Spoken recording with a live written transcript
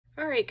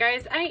right,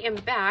 guys, I am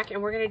back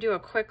and we're going to do a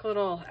quick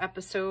little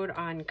episode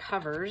on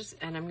covers,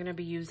 and I'm going to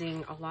be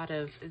using a lot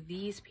of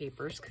these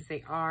papers because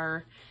they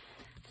are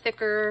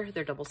thicker,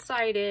 they're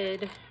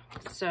double-sided,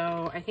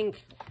 so I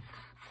think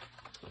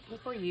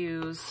we'll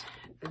use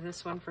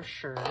this one for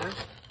sure.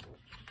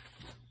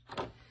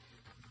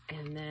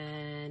 And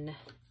then,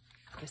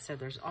 like I said,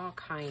 there's all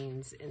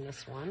kinds in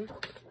this one.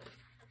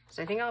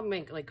 So I think I'll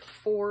make like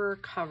 4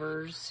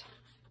 covers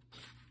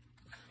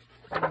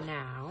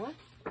now.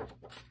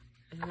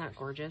 Isn't that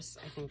gorgeous?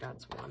 I think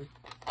that's one.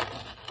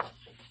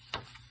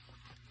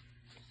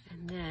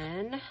 And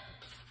then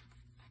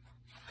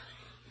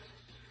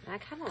I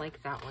kind of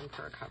like that one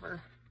for a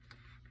cover.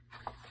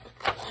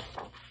 Do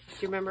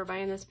you remember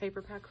buying this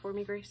paper pack for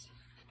me, Grace?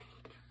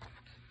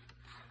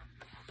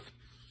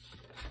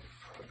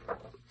 I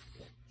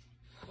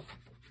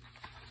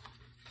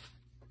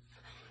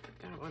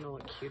don't want to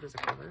look cute as a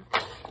cover.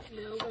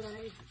 No, but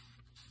I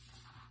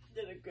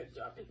did a good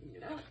job picking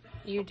it out.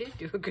 You did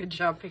do a good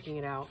job picking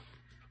it out.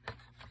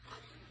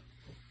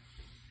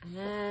 And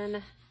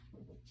then...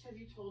 Have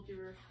you told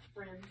your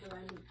friends that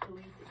I'm a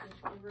police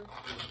gift giver?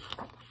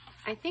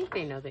 I think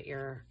they know that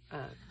you're a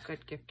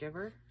good gift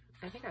giver.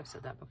 I think I've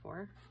said that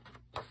before.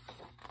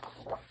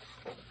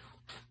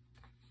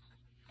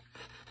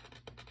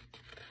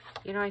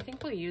 You know, I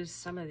think we'll use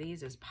some of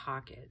these as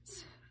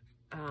pockets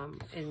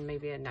in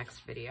maybe a next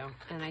video.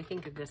 And I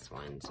think of this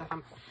one, so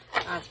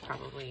that's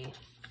probably...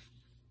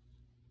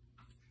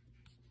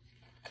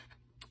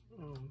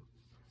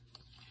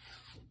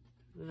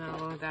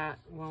 No, that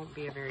won't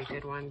be a very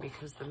good one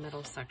because the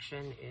middle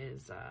section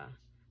is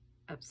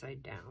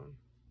upside down.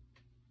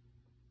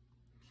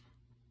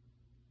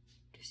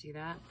 Do you see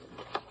that?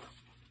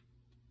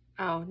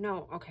 Oh,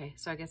 no. Okay.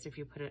 So I guess if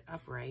you put it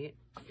upright,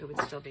 it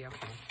would still be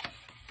okay.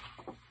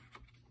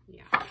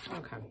 Yeah.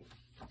 Okay.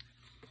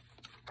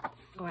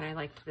 Oh, and I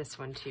liked this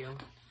one too.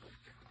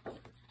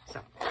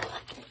 So.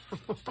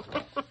 All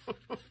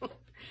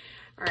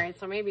right.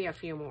 So maybe a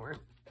few more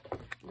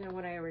than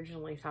what I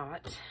originally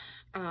thought.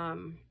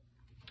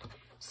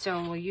 So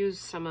we'll use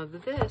some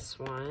of this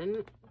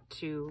one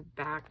to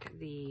back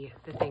the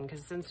thing,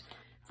 because since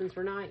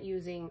we're not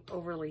using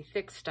overly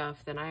thick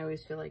stuff, then I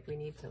always feel like we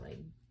need to like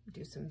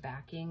do some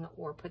backing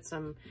or put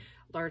some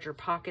larger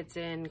pockets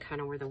in,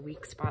 kind of where the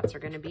weak spots are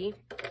going to be.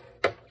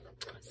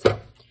 So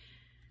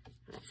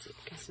let's see.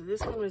 Okay, so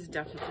this one was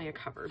definitely a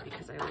cover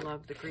because I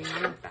love the green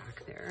on the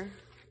back there.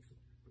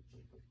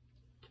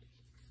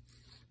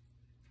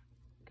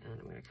 And I'm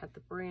going to cut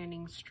the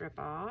branding strip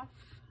off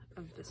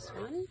of this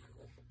one.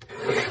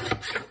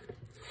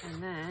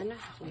 And then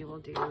we will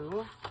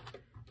do,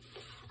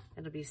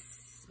 it'll be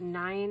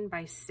 9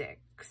 by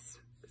 6.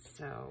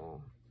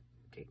 So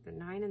take the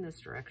 9 in this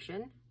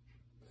direction.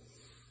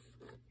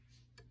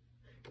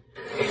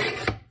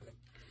 And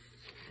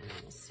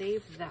we'll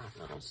save that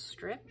little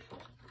strip.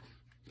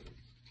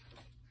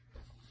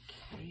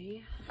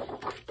 Okay.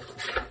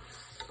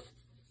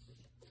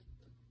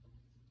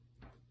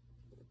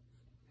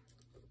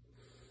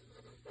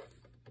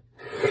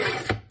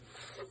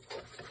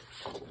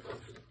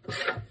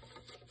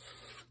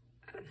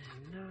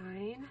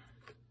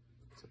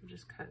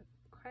 Cut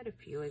quite a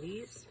few of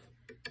these.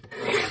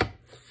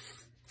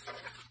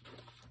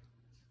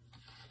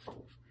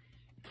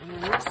 And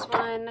then this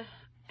one,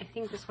 I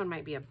think this one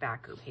might be a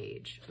backer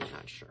page. I'm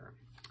not sure.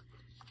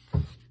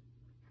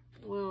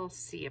 We'll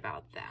see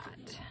about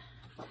that.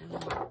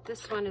 And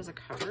this one is a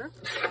cover.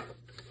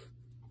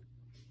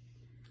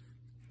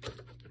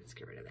 Let's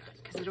get rid of that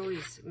because it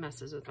always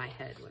messes with my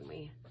head when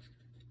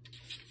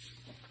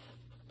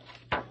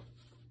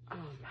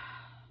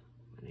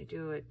I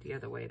do it the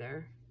other way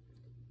there.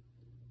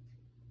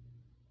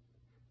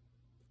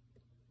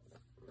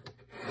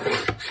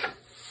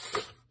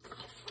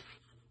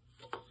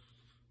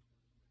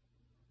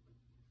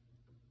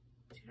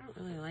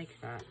 Really like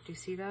that. Do you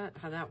see that?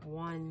 How that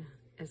one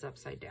is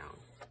upside down.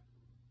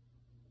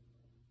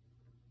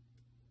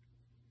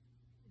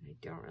 I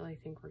don't really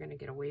think we're going to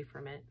get away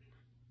from it.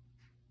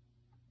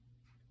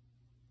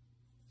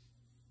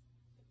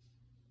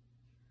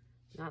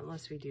 Not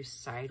unless we do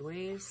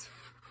sideways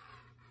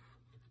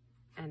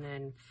and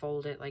then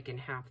fold it like in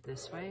half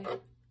this way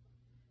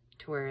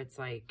to where it's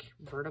like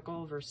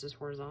vertical versus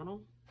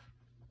horizontal.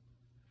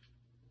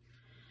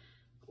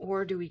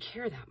 Or do we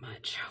care that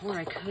much? Or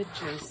I could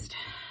just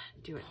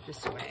do it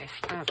this way.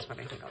 That's what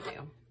I think I'll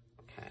do.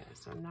 Okay,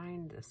 so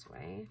 9 this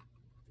way.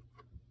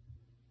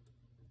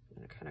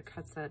 And it kind of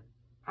cuts that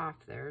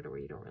off there to where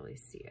you don't really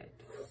see it.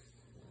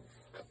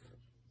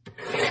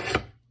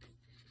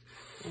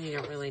 And you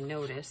don't really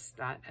notice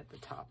that at the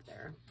top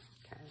there.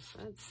 Okay, so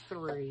that's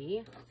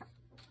 3.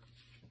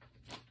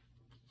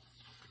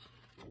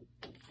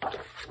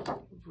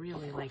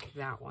 Really like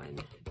that one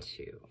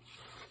too.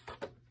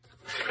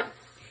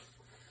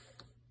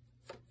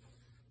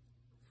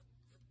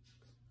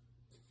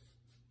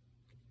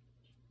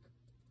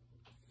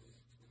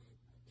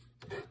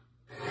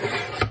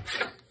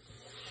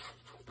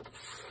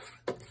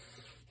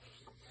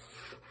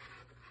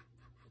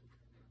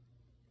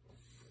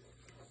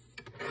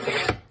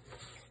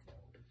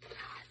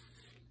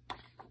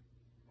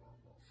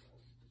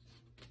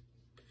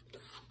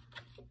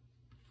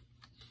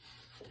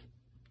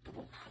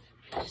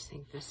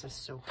 think this is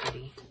so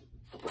pretty.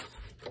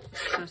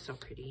 So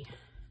pretty.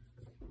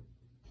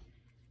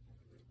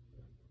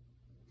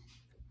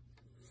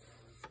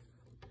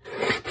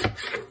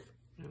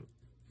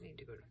 Need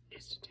to go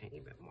just a tiny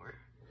bit more.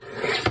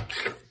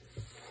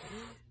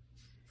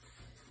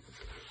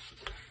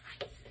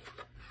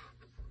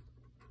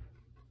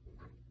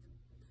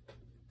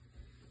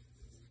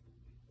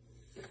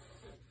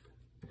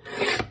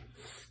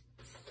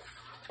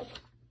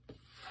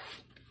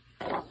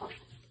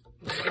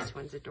 This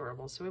one's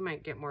adorable, so we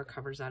might get more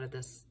covers out of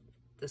this.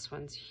 This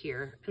one's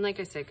here. And like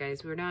I said,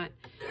 guys,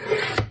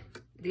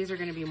 these are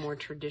going to be more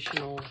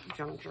traditional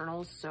junk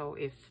journals. So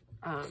if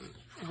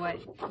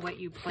what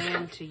you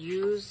plan to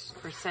use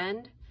or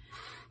send,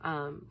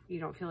 you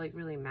don't feel like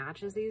really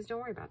matches these, don't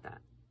worry about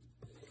that.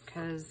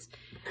 Because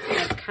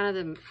that's kind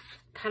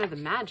of the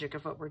magic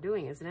of what we're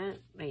doing, isn't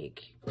it?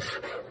 Like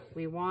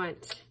we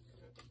want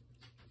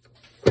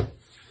the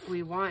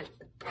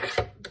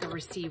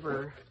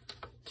receiver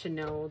to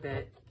know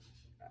that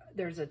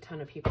there's a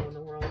ton of people in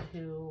the world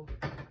who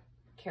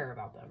care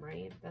about them,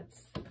 right?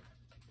 That's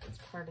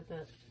part of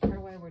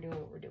why we're doing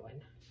what we're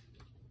doing.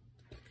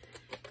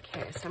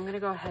 Okay, so I'm gonna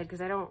go ahead because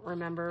I don't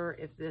remember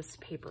if this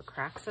paper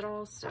cracks at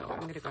all, so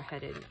I'm gonna go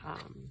ahead and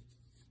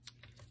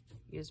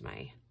use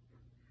my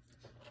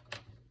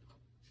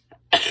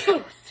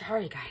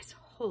sorry guys,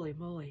 holy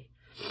moly.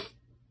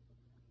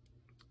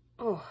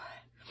 Oh,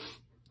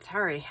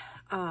 sorry.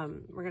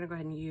 We're gonna go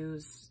ahead and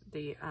use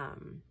the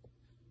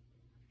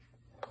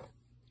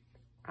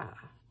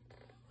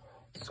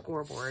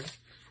scoreboard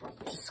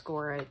to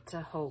score it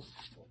to help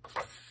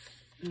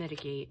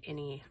mitigate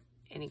any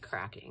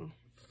cracking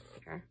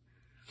here.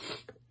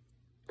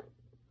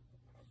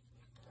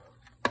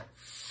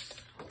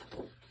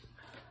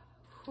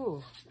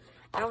 Whew,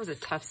 that was a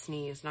tough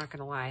sneeze, not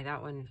gonna lie.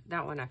 That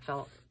one I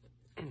felt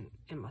in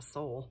my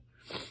soul.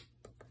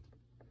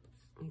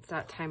 It's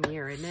that time of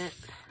year, isn't it?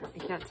 I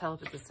can't tell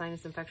if it's a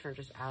sinus infection or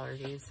just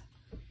allergies.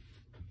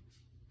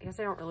 I guess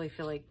I don't really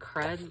feel like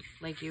crud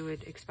like you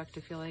would expect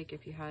to feel like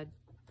if you had,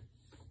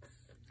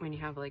 when you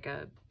have like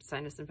a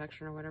sinus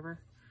infection or whatever.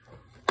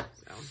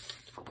 So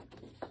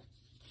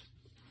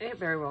it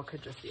very well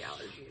could just be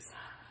allergies.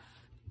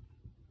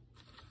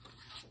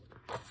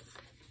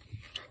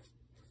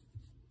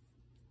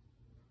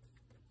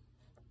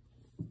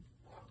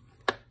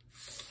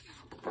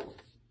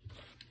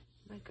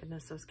 My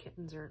goodness, those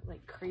kittens are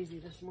like crazy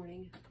this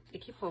morning.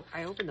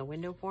 I opened the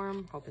window for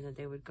them, hoping that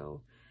they would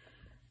go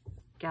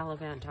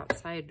gallivant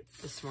outside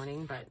this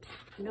morning, but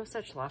no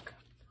such luck.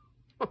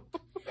 They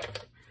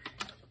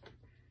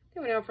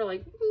went out for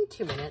like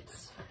 2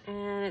 minutes,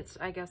 and it's,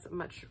 I guess,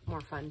 much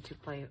more fun to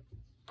play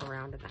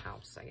around in the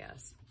house, I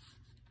guess.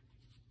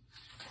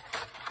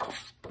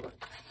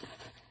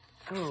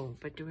 Oh,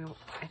 but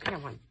I think I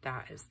want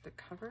that as the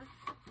cover.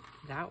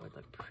 That would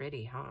look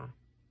pretty, huh?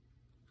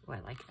 Oh,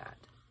 I like that.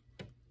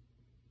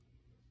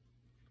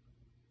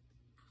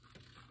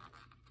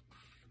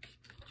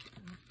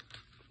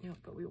 No,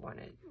 but we want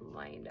it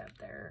lined up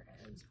there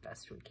as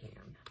best we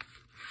can.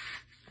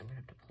 I'm gonna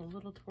have to pull a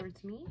little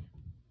towards me.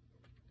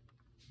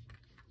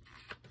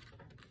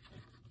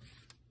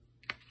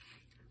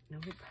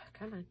 Nope,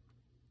 come on.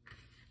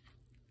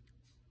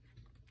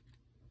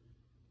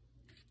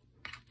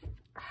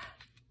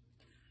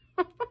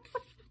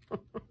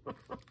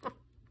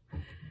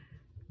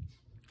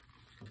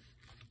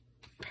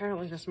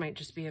 Apparently this might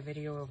just be a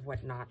video of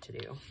what not to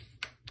do.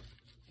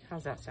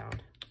 How's that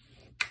sound?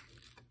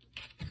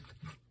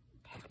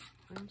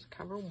 There's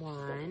cover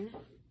 1.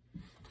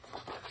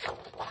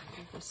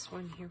 This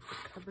one here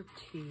for cover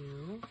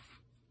 2.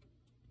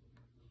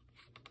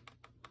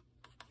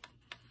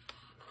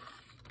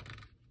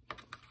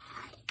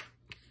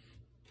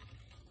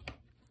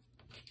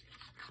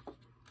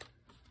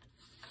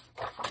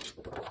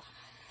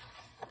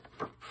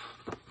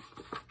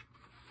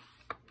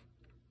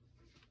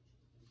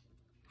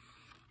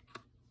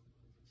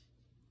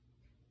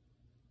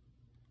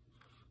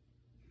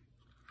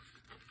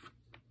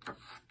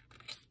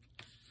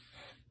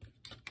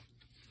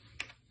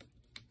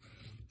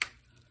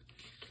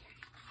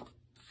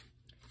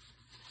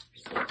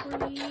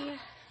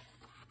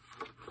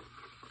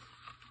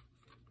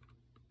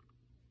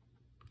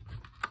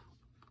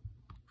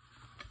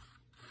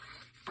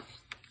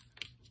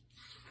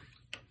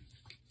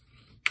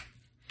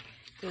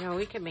 You know,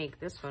 we could make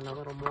this one a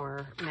little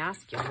more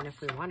masculine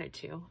if we wanted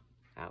to.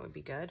 That would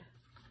be good.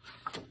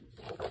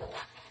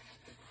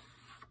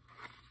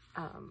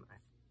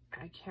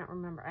 I can't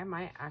remember. I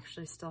might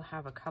actually still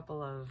have a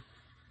couple of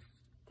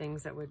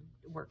things that would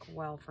work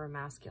well for a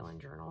masculine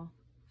journal.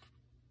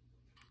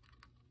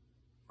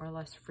 Or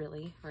less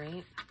frilly,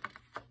 right?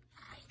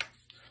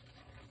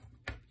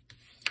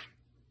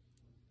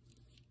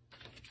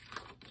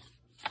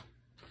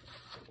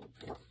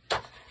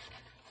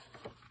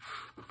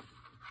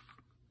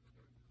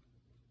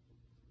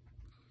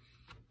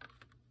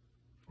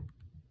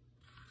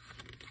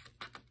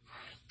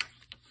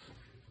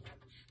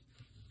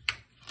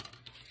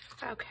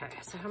 Okay,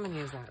 so how many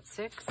is that?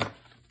 6?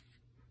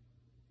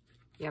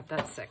 Yep,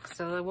 that's 6.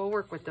 So we'll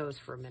work with those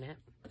for a minute.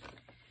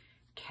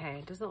 Okay,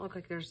 it doesn't look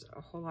like there's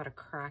a whole lot of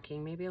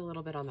cracking, maybe a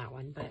little bit on that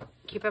one, but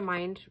keep in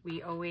mind,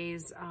 we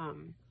always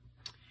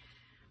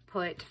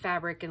put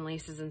fabric and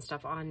laces and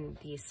stuff on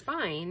the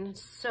spine,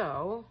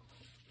 so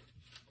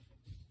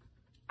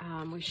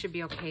we should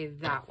be okay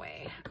that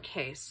way.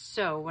 Okay,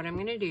 so what I'm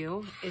gonna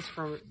do is,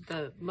 for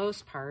the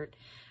most part,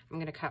 I'm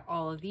gonna cut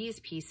all of these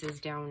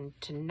pieces down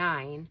to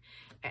 9,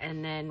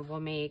 and then we'll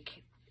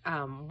make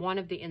one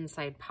of the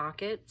inside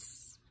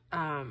pockets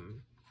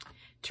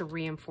to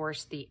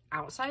reinforce the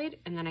outside,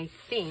 and then I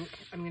think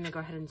I'm gonna go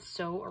ahead and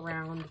sew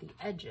around the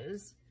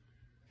edges.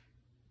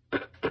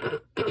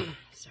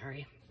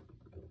 Sorry.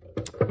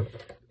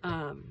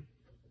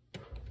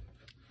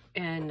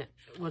 And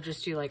we'll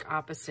just do like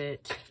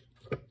opposite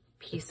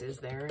pieces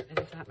there, and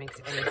if that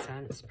makes any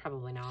sense.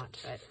 Probably not,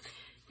 but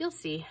you'll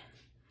see.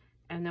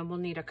 And then we'll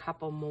need a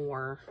couple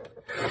more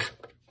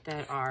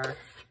that are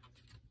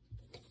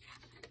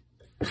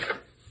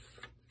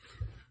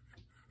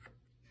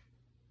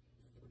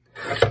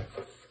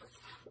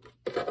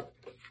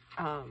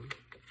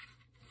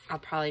I'll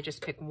probably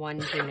just pick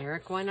one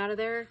generic one out of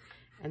there,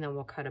 and then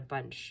we'll cut a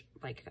bunch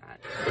like that.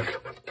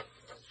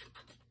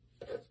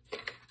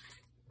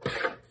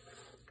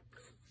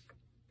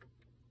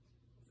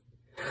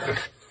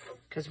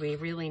 Because we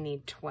really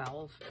need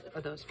 12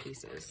 of those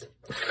pieces.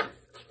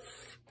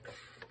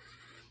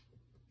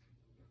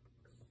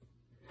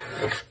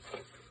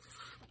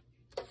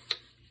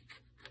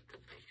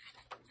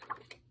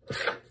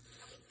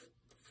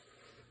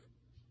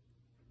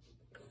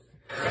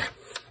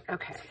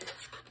 Okay,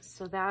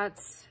 so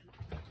that's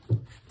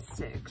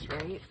 6,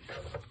 right?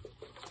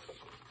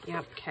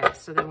 Yep, okay,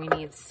 so then we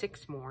need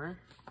 6 more.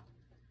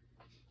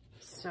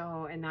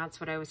 So, and that's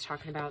what I was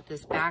talking about,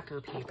 this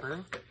backer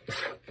paper.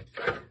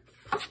 Go ahead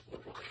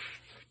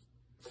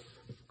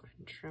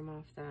and trim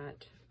off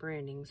that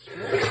branding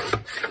strip.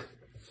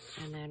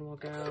 And then we'll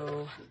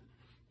go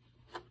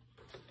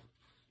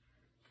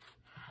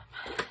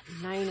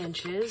 9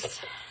 inches.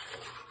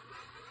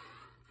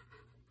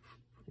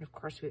 And of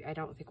course, I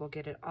don't think we'll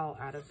get it all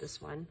out of this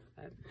one.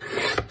 But.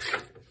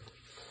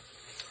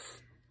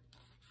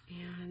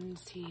 And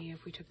see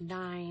if we took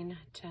 9,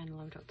 10,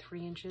 11, 12,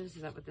 3 inches.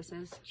 Is that what this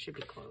is? Should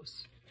be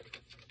close.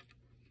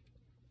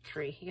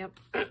 3, yep.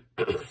 We'll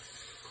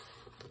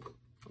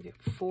get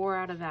 4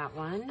 out of that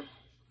one.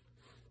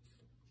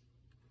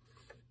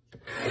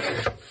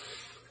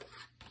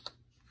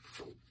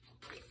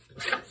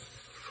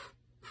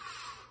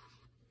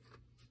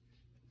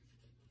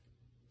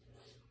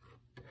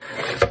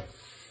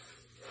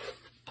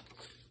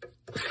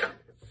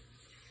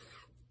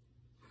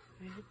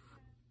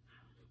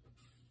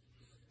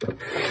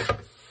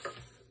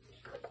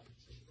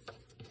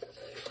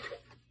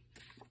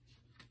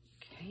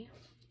 Okay,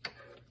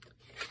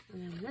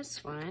 and then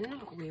this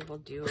one we will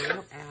do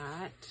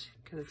at,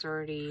 because it's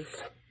already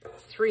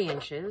 3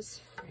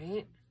 inches,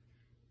 right?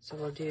 So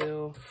we'll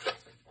do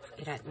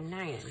it at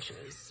 9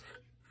 inches.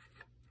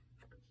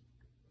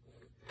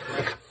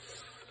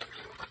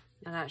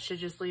 Now that should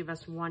just leave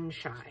us 1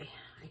 shy,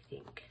 I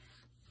think.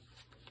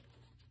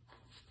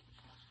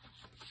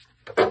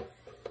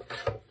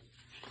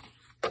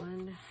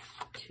 1,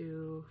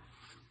 2,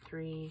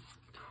 3,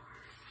 4,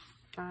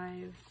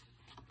 5,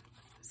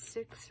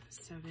 6,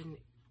 7,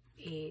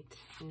 8,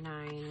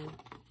 9,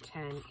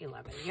 10,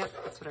 11. Yep,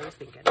 that's what I was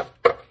thinking.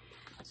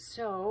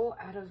 So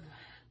out of,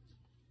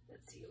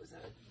 let's see, was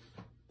that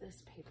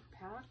this paper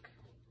pack?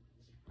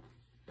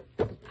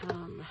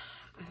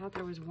 I thought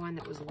there was one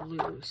that was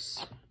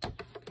loose.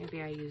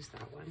 Maybe I used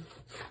that one.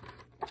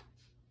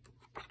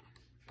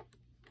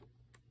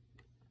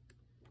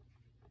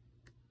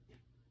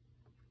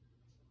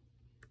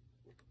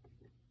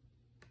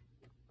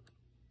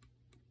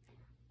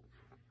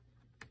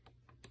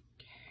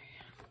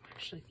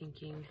 Actually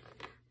thinking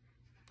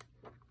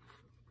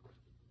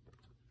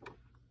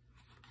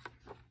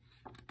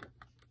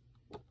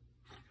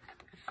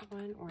this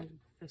one or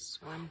this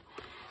one,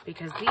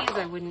 because these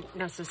I wouldn't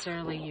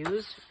necessarily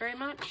use very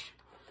much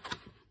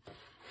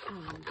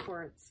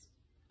for its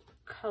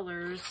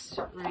colors,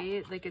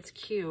 right? Like, it's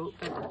cute,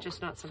 but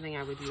just not something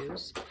I would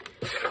use.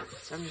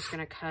 So I'm just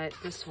gonna cut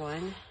this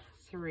one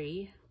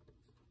 3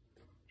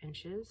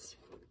 inches.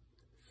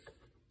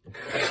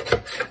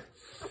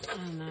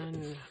 And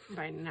then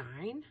by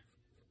 9.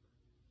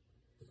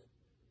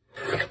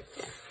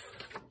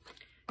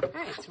 All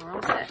right, so we're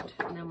all set.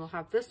 And then we'll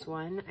have this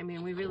one. I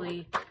mean, we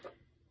really,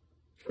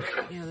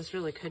 you know, this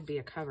really could be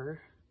a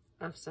cover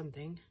of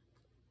something.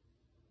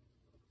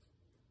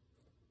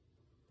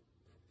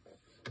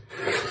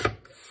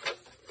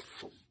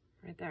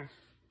 Right there.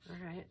 All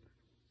right.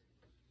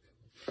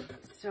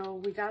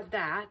 So we got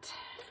that.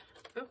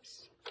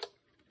 Oops.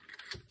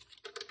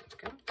 Let's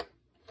go.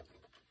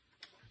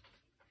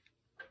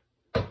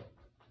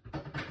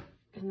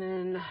 And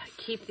then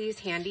keep these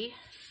handy,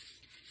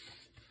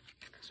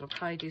 because we'll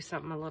probably do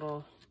something a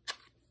little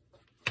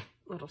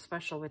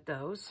special with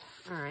those.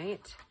 All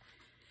right,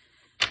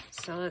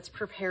 so let's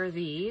prepare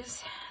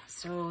these.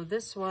 So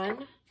this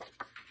one,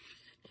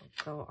 we'll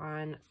go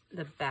on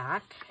the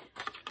back.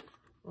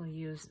 We'll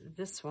use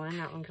this one.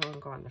 That one can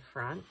go on the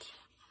front.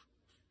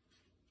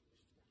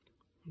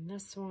 And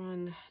this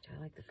one, do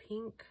I like the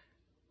pink?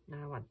 No,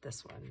 I want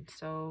this one.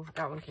 So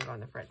that one can go on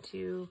the front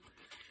too.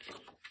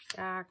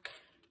 Back,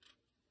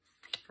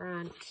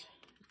 front,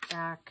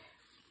 back,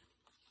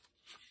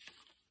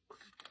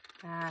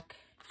 back,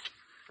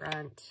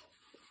 front,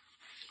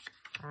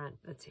 front.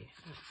 Let's see.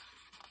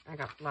 I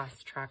got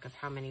lost track of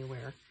how many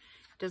where.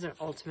 It doesn't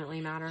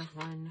ultimately matter.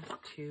 1,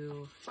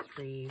 2,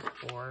 3,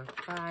 4,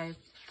 5,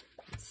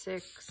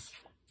 6.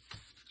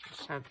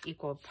 Just have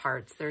equal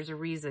parts. There's a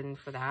reason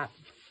for that.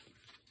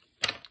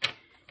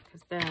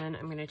 Because then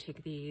I'm going to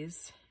take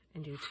these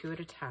and do 2 at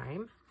a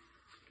time.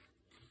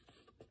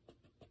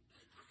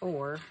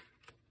 Or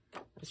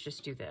let's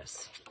just do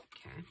this.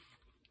 Okay.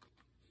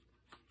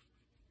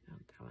 Oh,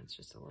 that one's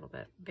just a little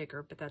bit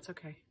bigger, but that's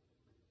okay.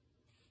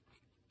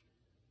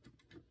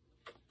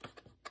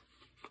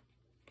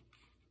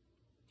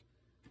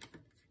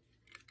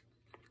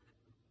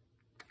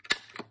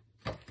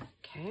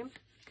 Okay,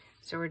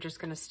 so we're just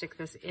going to stick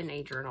this in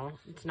a journal.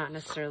 It's not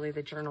necessarily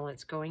the journal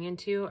it's going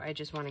into. I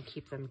just want to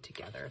keep them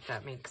together, if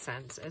that makes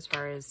sense, as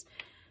far as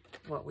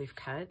what we've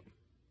cut.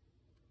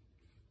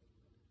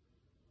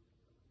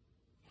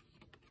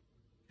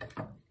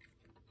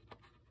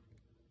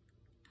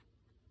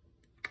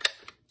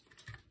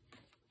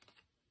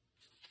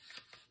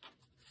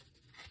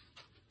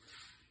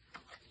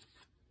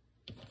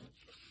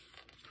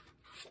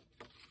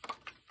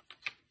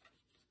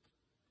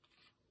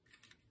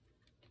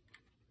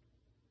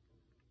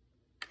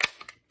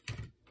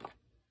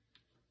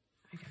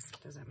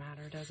 Doesn't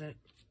matter, does it?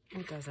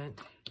 It doesn't.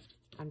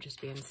 I'm just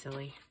being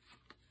silly.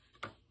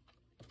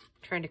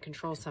 Trying to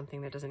control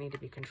something that doesn't need to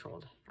be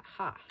controlled.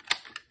 Aha.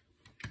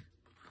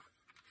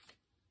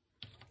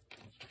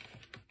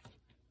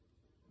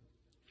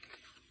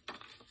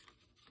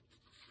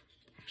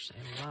 Actually,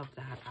 I love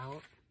that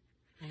out.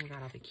 I think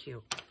that'll be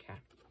cute. Okay.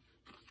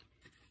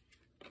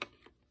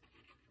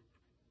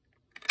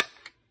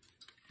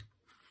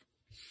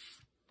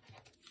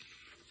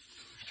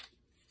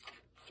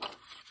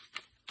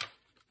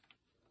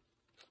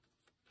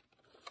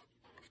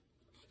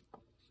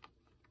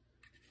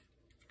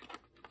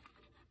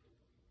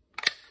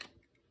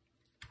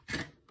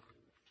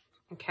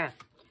 Okay,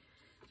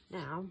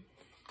 now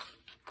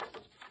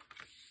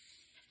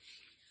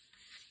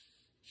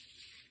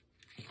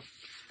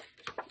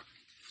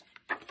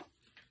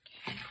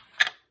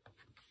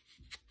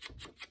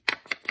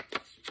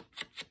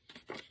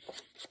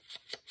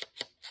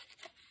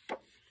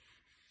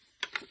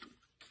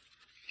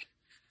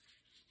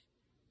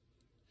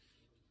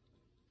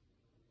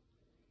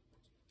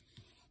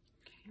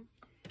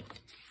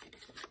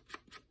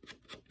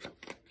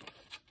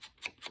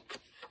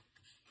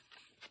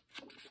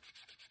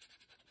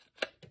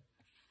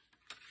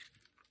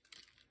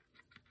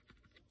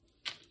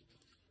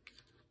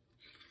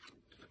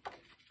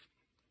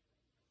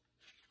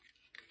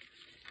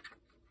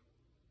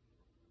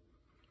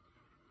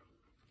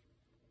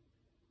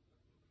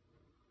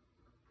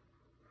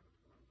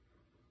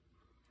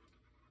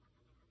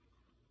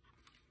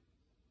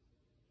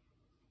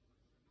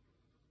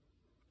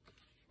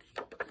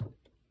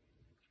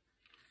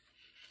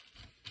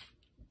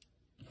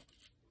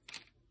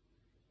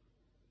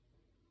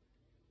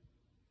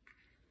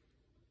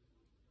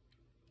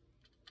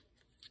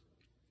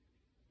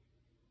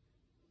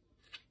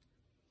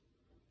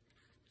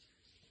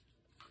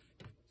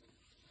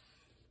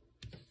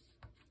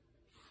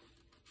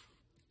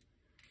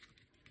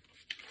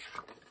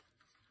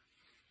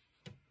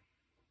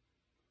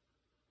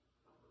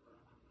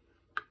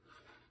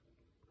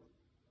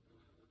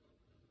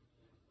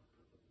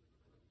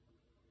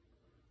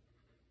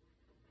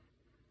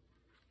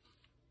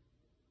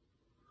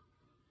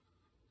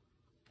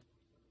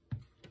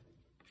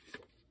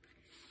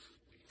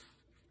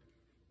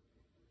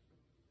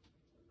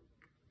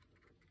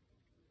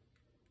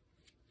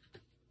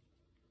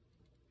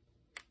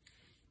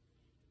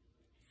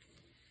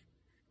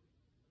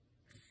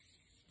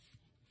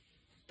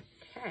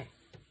okay,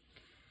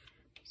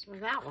 so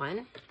that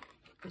one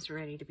is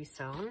ready to be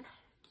sewn.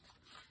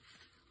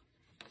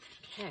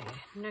 Okay,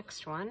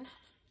 next one.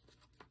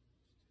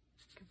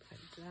 I can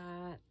put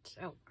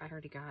that. Oh, I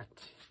already got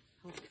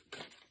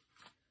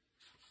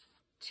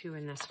 2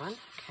 in this one.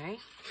 Okay.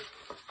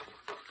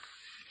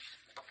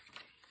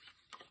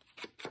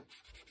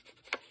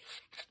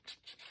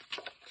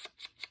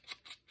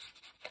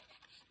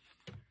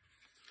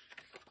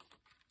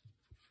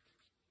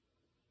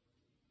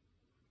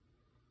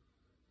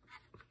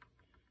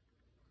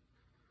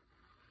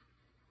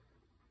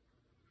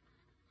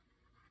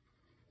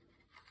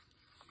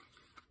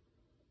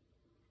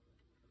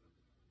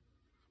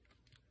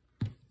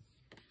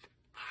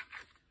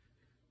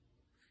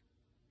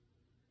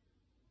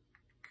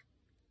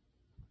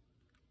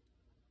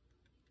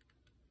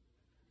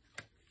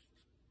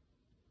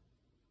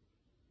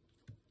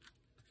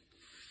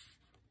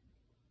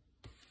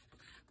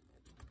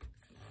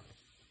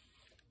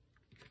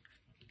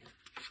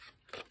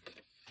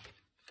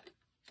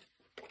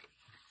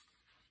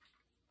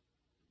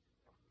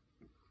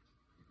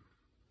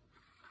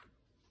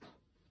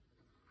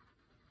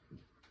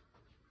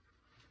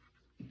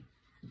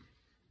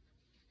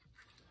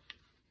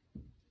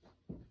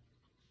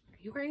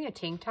 you wearing a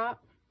tank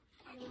top?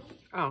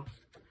 Oh.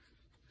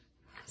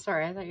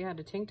 Sorry, I thought you had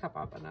a tank top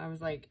up, and I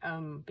was like,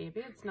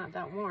 baby, it's not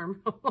that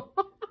warm.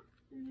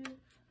 Yeah.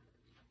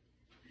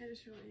 I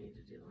just really need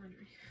to do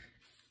laundry.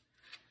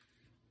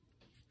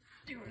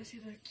 Do you want to see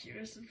the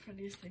cutest and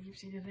funniest thing you've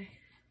seen today?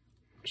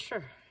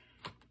 Sure.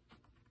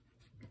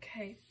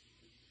 Okay.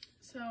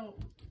 So,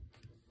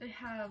 they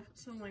have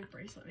some, like,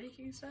 bracelet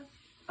making stuff.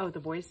 Oh, the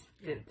boys?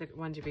 The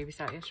ones you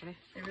babysat yesterday?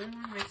 They really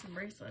want to make some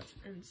bracelets.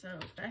 And so,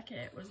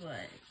 Beckett was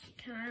like,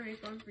 can I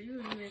make one for you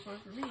and you make one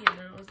for me? And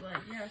I was like,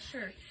 yeah,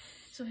 sure.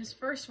 So his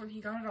first one, he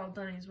got it all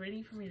done. He was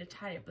waiting for me to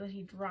tie it, but then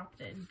he dropped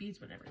it and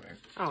beads went everywhere.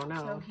 Oh, no.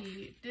 So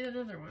he did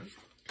another one.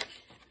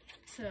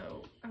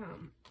 So,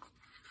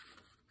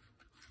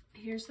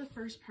 here's the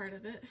first part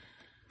of it.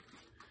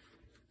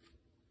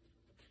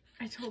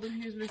 I told him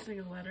he was missing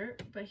a letter,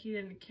 but he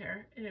didn't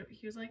care. And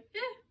he was like,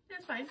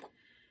 it's fine.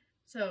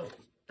 So,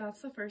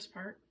 that's the first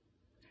part.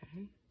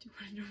 Okay. Do you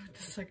want to know what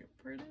the second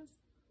part is?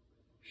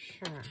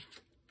 Sure.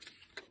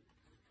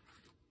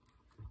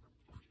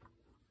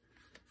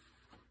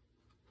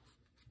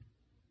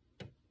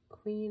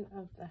 Queen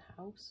of the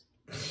house?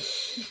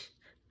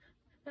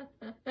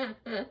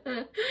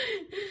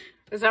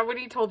 Is that what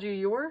he told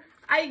you were?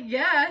 I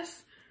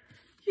guess.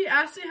 He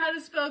asked me how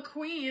to spell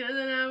queen, and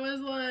then I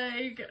was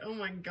like, oh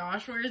my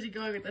gosh, where is he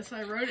going with this? So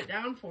I wrote it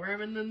down for him,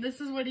 and then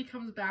this is what he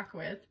comes back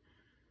with.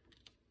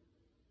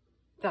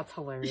 That's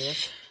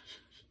hilarious.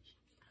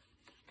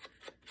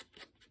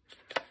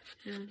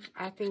 Yeah.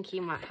 I think he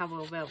might have a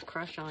little bit of a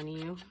crush on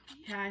you.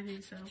 Yeah, I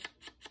think so.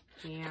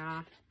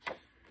 Yeah.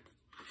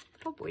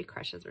 Little boy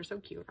crushes are so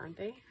cute, aren't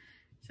they?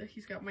 So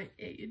he's got my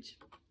age,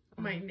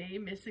 my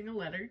name, missing a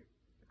letter.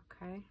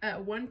 Okay.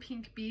 1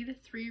 pink bead,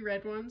 3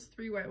 red ones,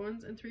 3 white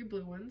ones, and 3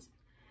 blue ones.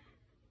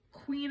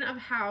 Queen of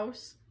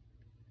house.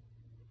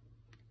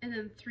 And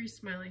then 3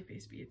 smiley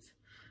face beads.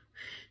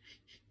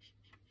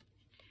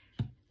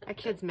 That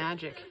kid's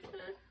magic.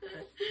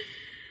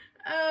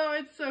 Oh,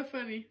 it's so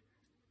funny.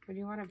 What do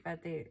you want to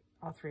bet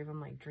all 3 of them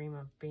like dream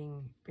of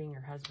being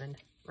your husband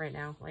right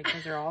now? Like,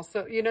 because they're all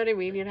so, you know what I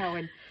mean? You know,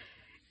 when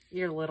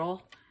you're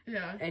little,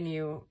 yeah, and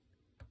you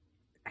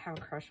have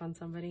a crush on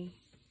somebody.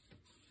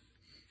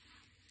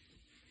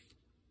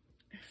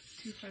 It's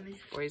too funny.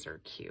 Boys are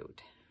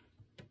cute.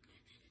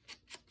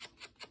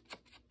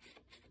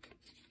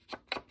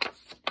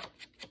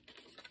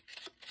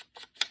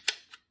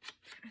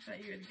 I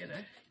thought you would get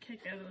a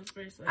kick out of this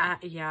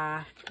bracelet.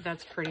 Yeah,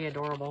 that's pretty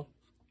adorable.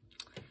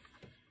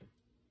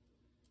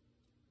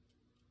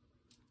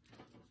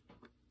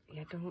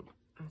 Yeah,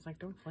 I was like,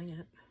 don't fling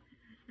it.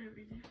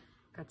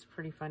 That's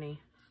pretty funny.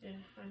 Yeah,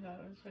 I thought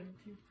it was funny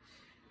too.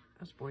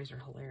 Those boys are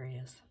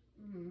hilarious.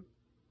 Mm-hmm.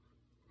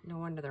 No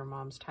wonder their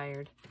mom's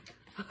tired.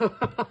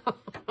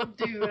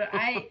 Dude,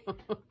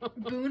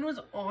 Boone was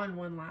on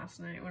one last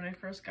night when I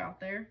first got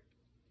there.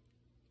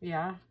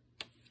 Yeah?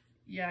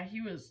 Yeah,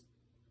 he was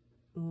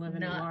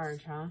living nuts.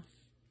 large, huh?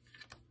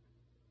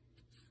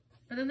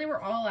 But then they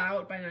were all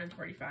out by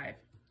 9:45.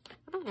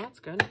 Oh, that's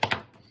good.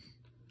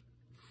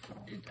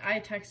 I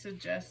texted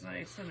Jess and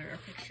I sent her a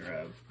picture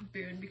of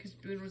Boone because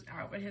Boone was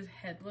out, but his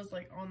head was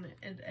like on the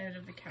edge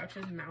of the couch.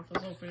 His mouth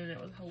was open and it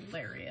was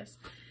hilarious.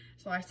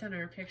 So I sent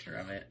her a picture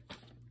of it.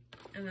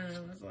 And then I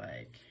was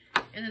like,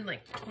 and then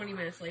like 20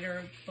 minutes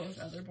later, both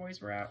other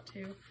boys were out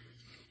too.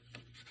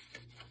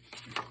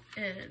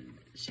 And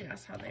she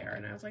asked how they are.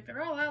 And I was like,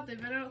 they're all out. They've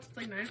been out since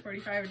like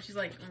 9:45. And she's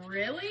like,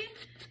 really?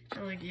 And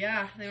I'm like,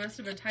 yeah, they must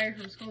have been tired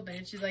from school day.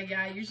 And she's like,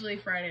 yeah, usually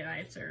Friday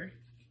nights are,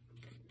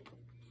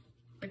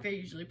 like, they're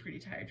usually pretty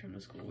tired from the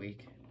school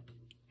week.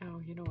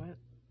 Oh, you know what?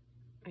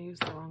 I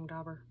used the wrong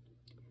dauber.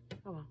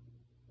 Oh, well.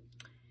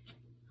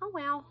 Oh,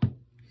 well.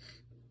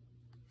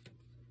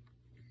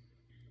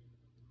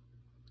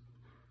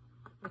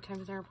 What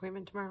time is our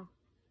appointment tomorrow?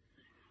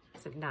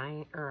 Is it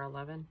 9 or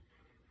 11?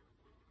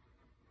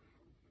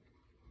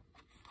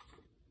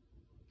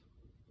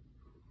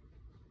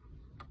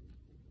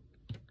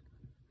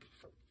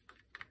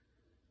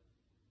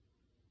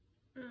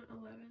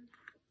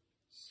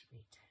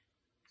 Sweet.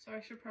 So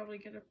I should probably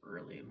get up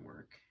early and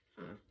work,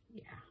 huh?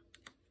 Yeah.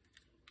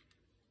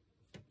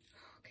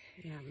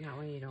 Okay. Yeah, that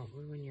way you don't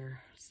ruin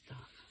your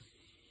stuff.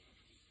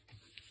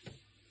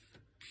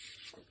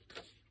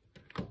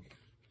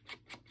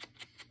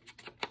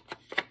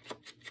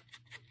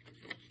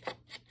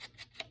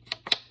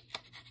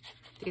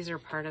 These are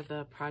part of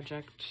the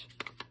project,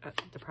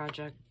 the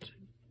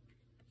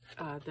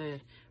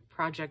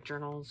project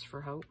journals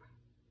for Hope.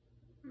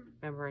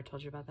 Remember I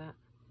told you about that?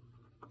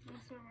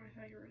 That's not what I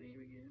thought you were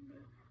naming it,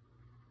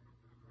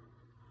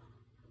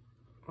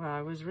 but... Well,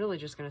 I was really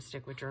just going to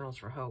stick with Journals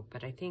for Hope,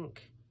 but I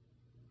think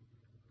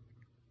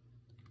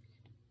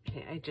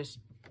I just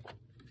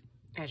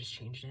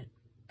changed it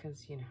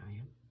because you know how I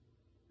am.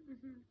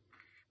 Mm-hmm.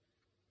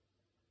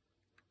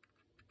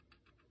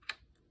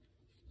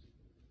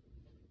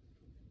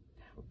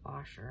 That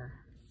washer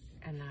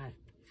and that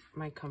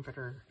my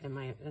comforter and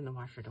the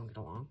washer don't get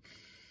along.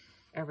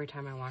 Every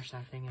time I wash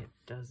that thing, it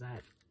does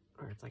that,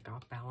 or it's like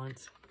off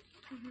balance.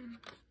 Mm-hmm.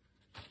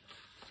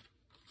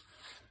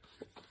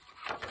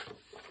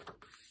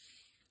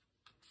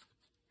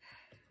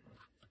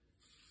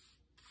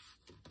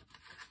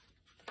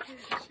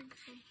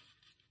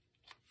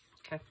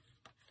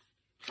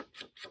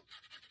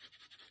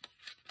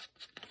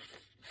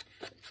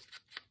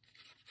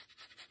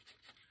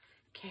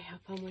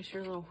 fun with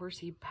your little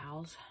horsey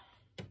pals.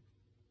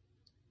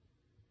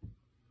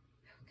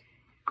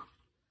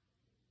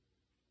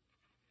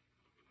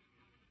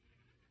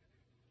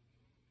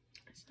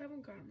 I still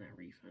haven't gotten that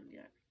refund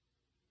yet.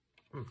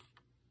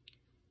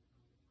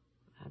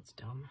 That's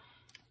dumb.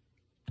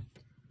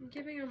 I'm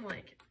giving them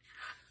like,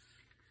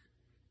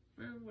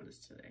 well, what is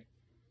today?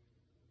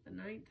 The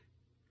 9th?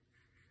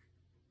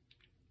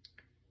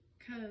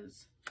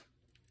 Because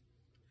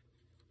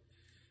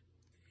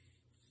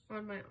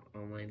on my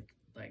online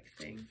like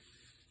thing,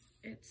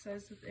 it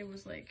says that it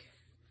was like,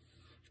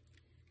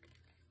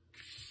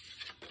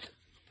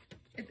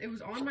 it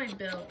was on my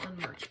bill on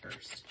March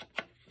 1st.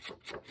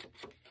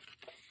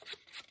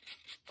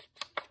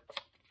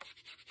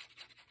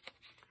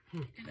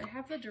 And I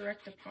have the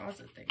direct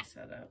deposit thing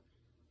set up.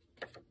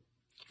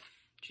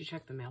 Did you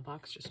check the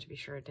mailbox just to be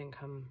sure it didn't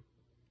come?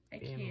 I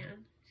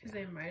can, because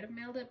they might have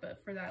mailed it,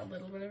 but for that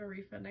little bit of a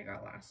refund I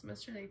got last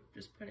semester, they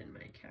just put it in my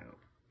account.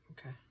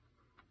 Okay.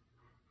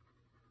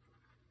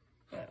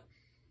 But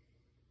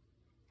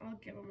I'll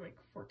give them like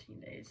 14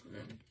 days, and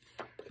then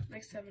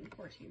like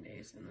 14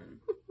 days, and then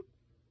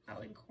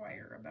I'll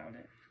inquire about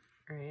it.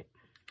 All right.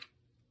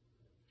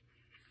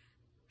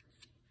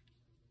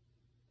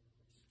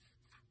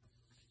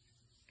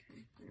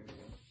 Okay, there we go.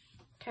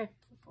 Okay.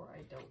 Before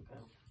I don't go.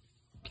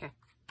 Okay.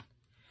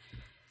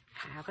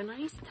 Have a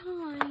nice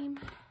time.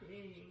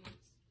 Thanks.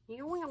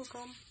 You're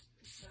welcome.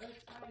 So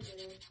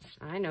excited.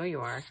 I know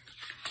you are.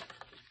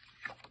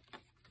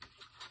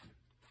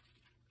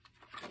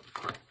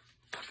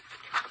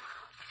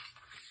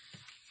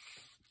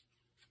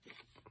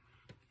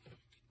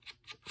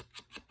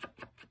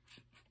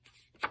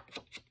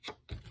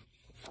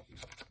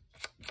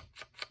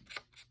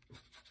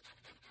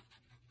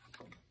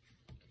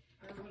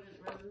 I wouldn't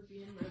rather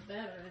be in my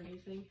bed or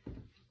anything.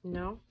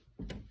 No?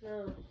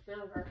 No,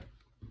 never.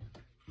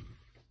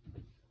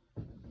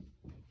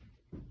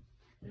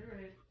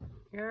 Alright.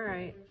 All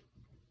right.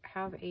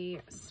 Have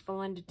a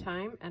splendid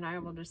time, and I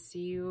will just see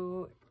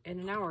you in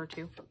an hour or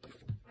two.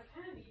 I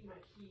kind of need my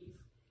keys.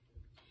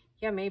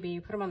 Yeah, maybe.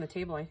 You put them on the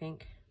table, I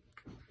think.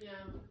 Yeah.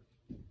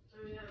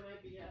 I mean, that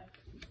might be a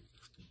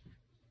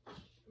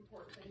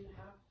important thing to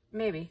have.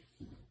 Maybe.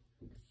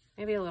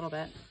 Maybe a little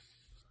bit.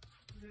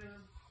 Yeah.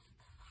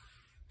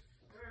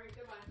 Alright,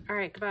 goodbye. All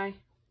right, goodbye.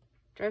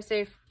 Drive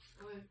safe.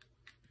 Okay.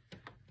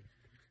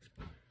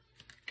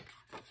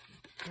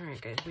 All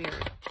right, guys, we are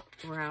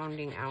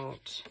rounding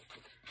out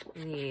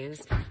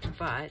these,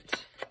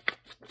 but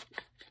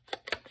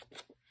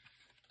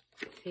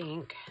I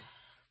think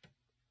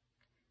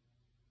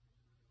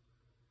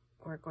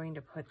we're going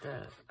to put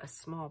a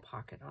small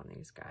pocket on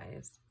these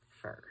guys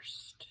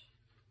first,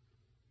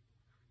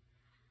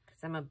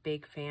 because I'm a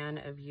big fan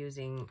of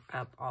using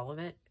up all of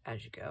it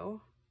as you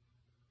go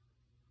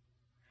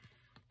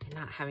and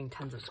not having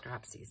tons of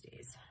scraps these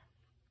days.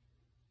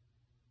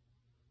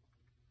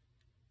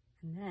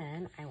 And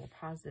then I will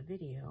pause the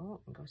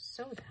video and go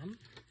sew them.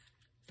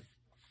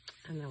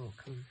 And then we'll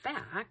come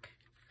back.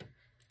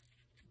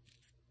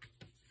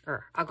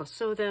 Or I'll go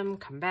sew them,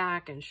 come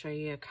back, and show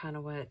you kind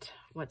of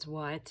what's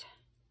what.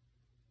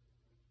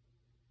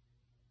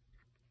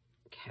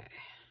 Okay.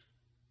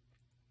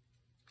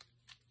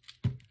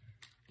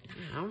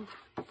 Now,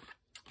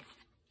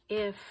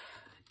 if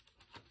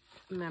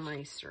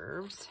memory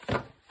serves,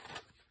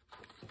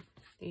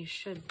 these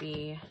should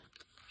be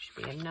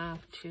enough.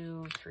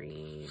 2,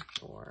 3,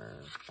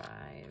 4, 5,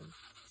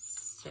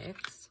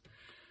 6.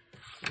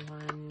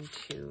 1,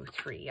 2,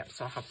 3. Yep,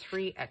 so I'll have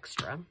 3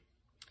 extra.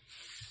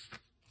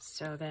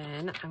 So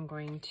then I'm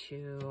going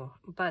to,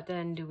 but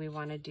then do we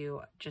want to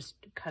do just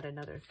cut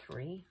another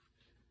 3?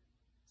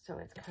 So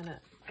it's kind of,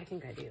 I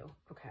think I do.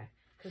 Okay,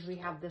 because we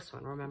have this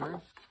one,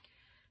 remember?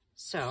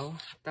 So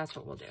that's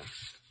what we'll do.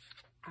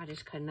 I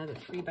just cut another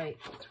 3 by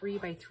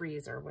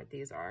 3s are what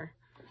these are.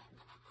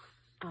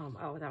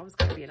 Oh, that was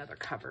gonna be another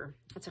cover.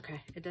 That's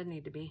okay, it doesn't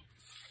need to be.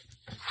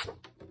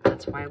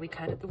 That's why we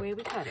cut it the way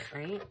we cut it,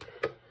 right?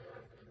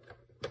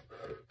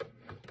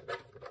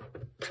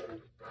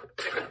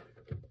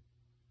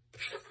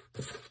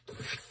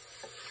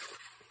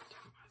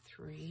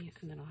 3,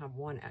 and then I'll have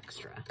 1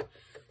 extra,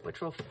 which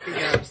we'll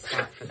figure out a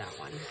spot for that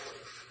one.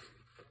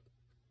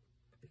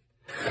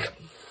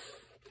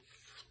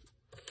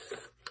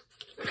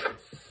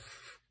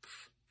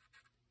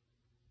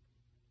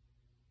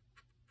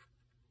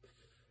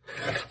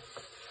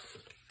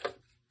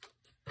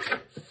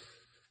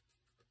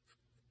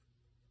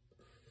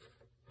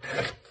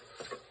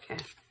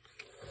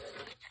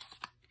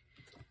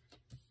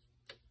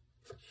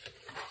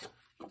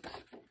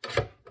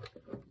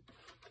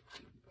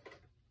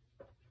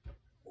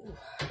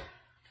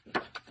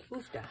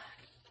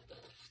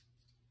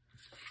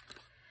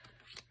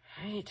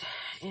 Right,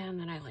 and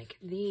then I like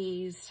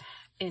these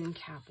end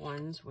cap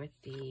ones with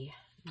the,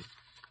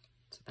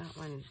 so that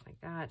one like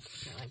that,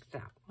 I like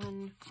that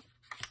one.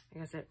 I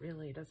guess it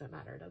really doesn't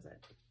matter, does it?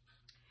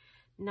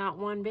 Not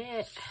one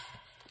bit.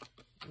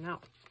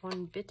 Not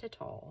one bit at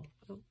all.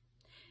 Oh,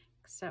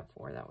 except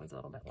for that one's a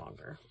little bit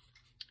longer.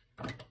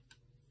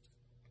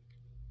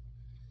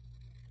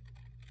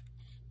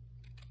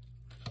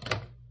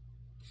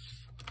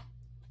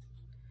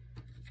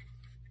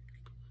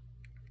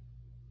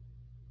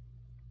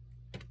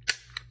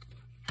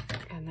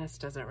 this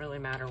doesn't really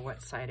matter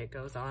what side it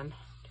goes on.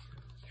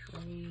 2,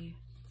 3.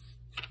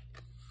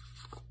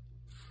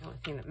 The only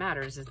thing that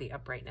matters is the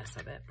uprightness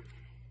of it.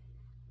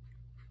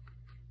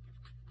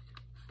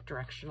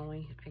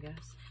 Directionally, I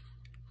guess.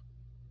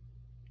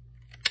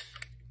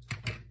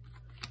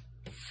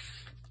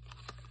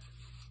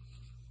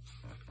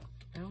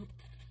 No,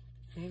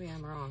 maybe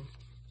I'm wrong.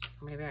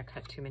 Or maybe I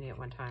cut too many at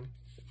one time.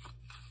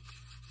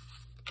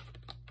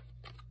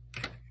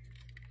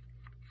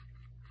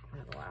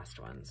 One of the last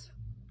ones.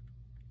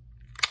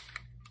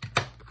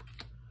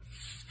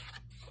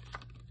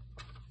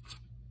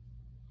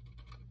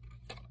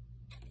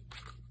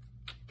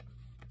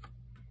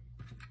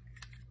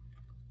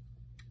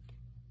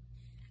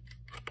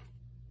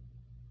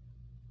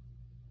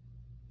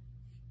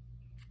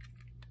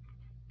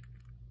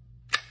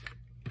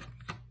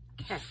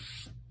 Okay.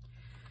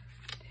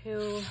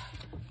 2,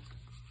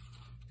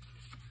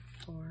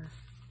 4,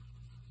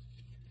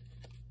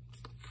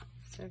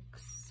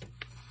 6,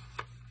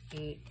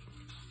 8,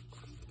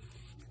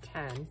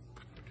 10.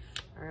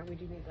 All right, we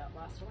do need that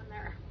last one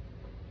there.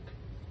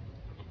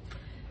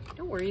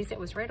 No worries, it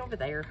was right over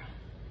there.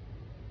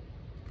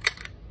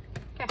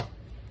 Okay.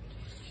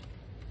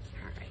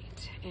 All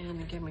right,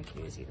 and again, we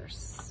can use either,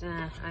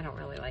 I don't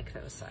really like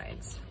those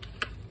sides.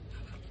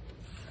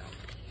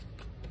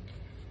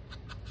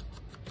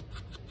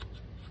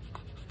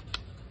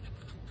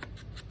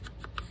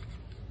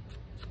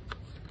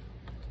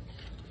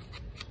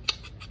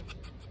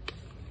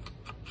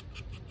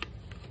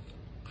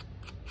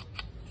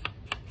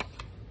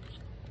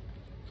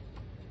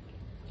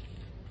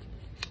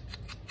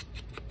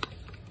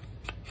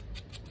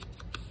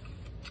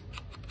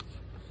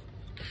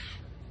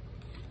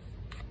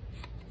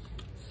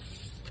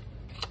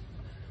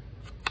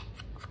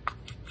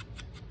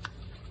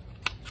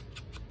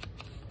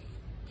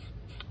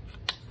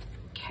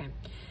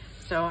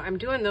 So I'm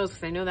doing those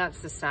because I know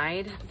that's the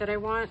side that I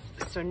want.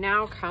 So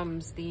now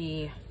comes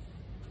the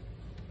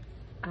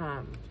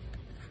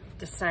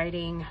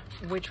deciding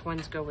which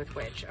ones go with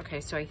which.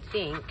 Okay, so I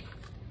think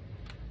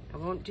I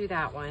won't do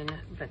that one,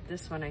 but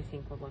this one I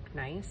think will look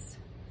nice.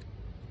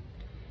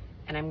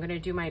 And I'm gonna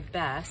do my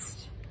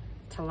best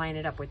to line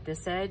it up with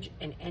this edge,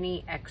 and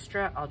any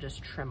extra I'll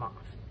just trim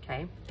off,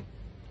 okay?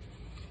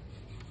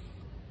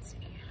 Let's see,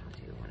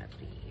 I'll do one of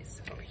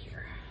these over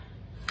here.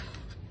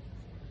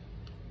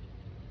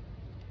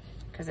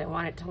 Because I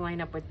want it to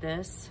line up with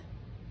this.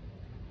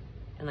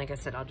 And like I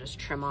said, I'll just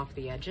trim off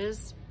the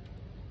edges.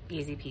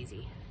 Easy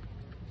peasy.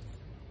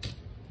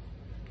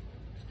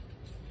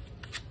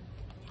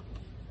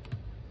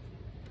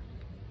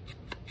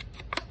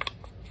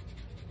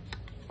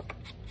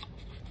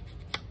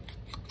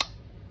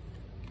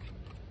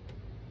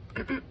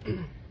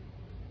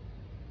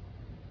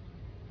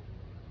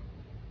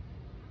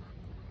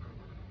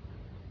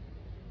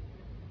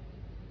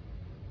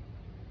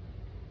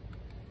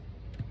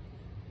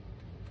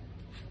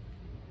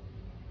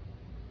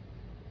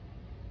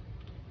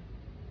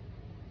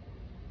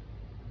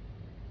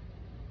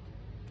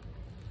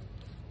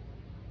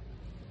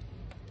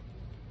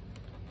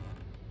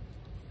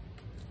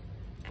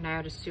 And I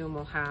would assume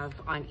we'll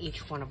have, on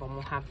each one of them,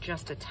 we'll have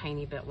just a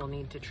tiny bit we'll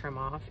need to trim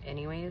off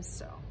anyways,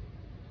 so.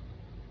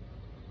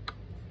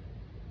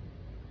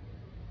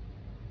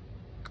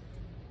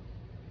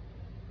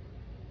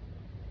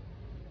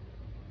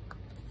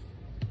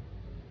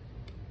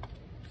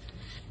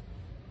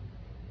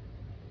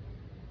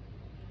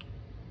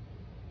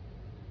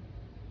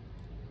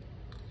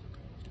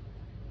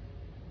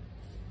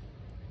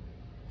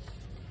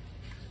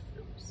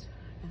 Oops.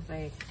 As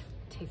I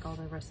take all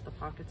the rest of the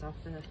pockets off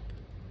the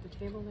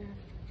table there.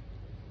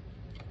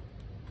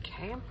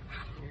 Okay,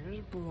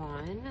 here's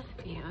one,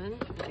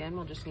 and again,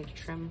 we'll just need to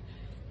trim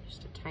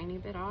just a tiny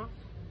bit off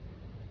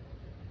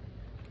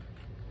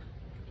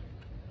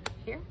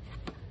here.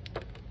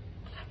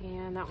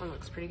 And that one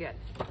looks pretty good.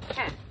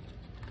 Okay.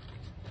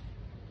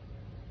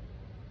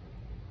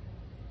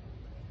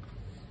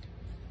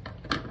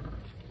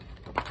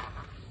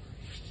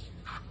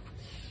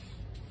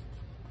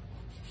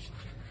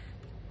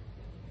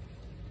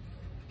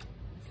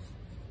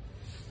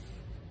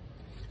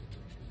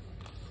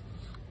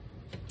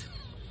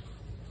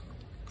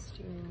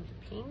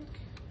 The pink,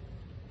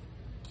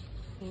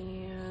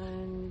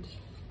 and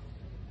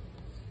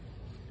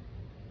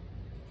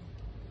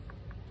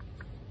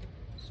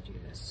let's do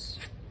this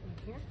right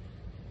here.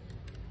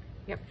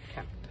 Yep,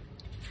 okay.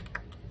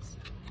 So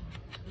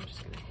I'm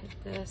just gonna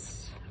hit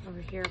this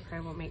over here.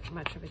 Probably won't make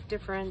much of a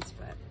difference,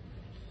 but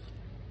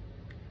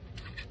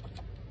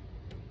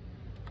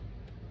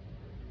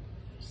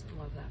just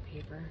love that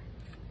paper.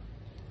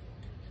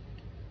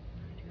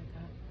 What do I do with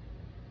that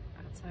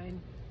outside?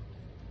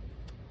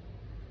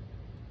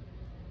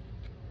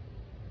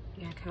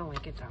 Yeah, I kind of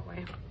like it that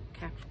way.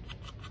 Okay.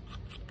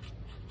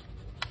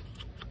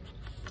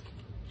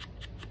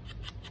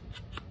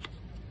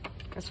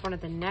 Guess one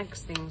of the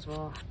next things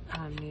we'll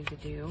need to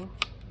do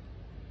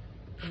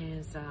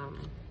is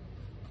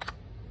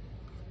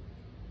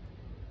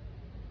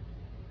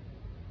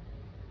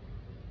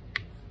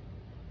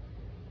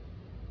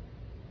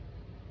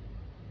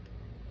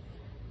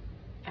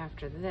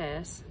after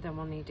this, then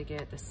we'll need to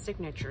get the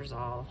signatures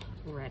all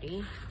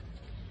ready.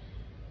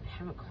 I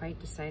haven't quite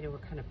decided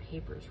what kind of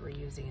papers we're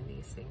using in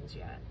these things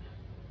yet.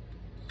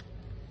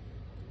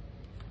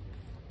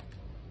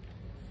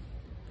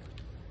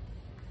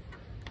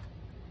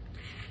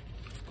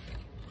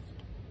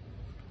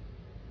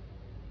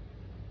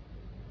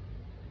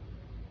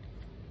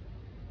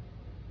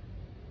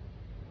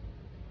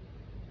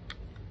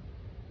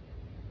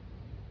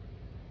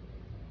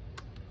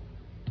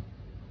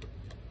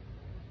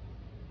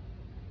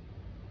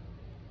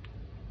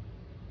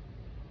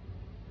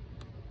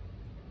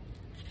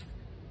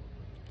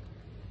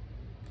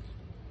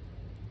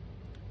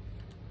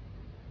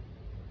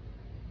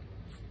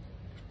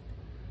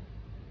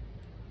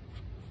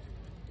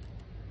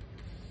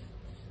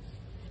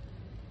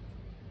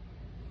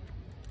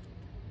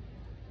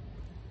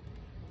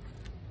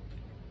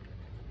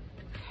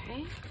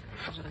 Okay,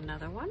 there's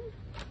another one.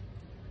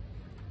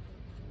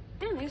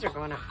 And these are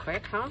going up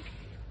quick, huh?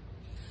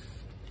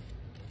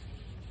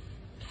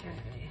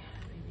 Okay,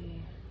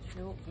 maybe,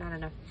 nope, not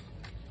enough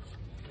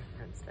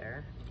difference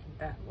there.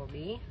 That will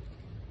be.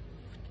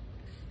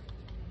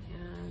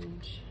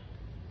 And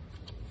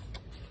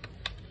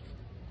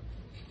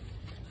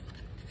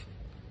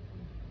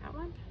that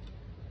one.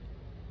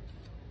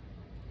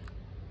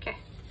 Okay,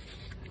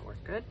 that'll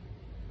work good.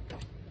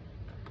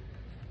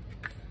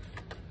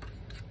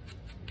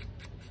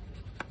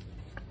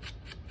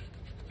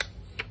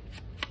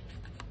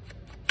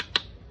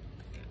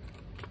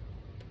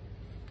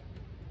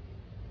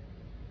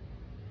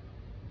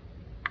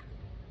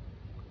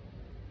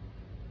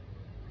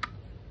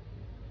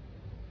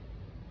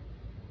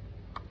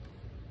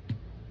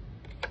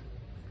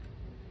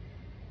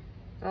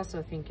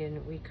 Also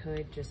thinking we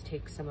could just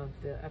take some of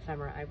the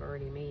ephemera I've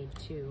already made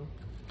too,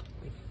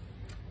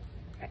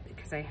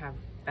 because I have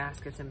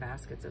baskets and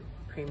baskets of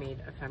pre-made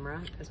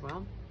ephemera as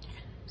well.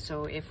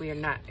 So if we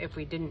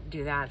didn't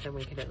do that, then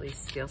we could at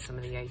least steal some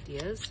of the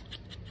ideas.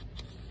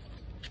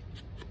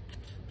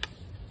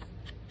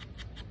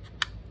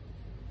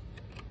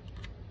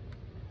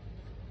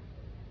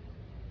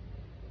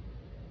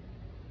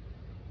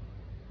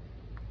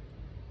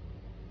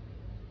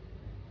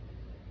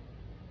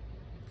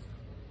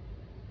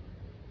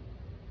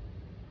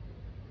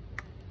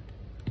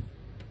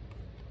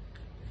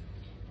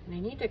 And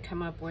I need to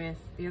come up with,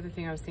 the other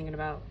thing I was thinking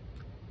about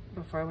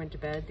before I went to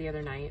bed the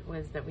other night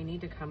was that we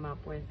need to come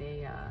up with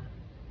a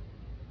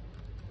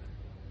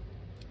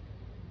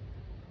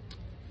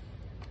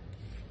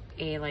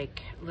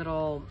like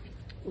little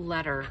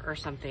letter or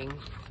something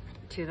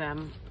to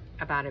them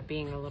about it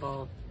being a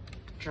little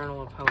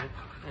journal of hope,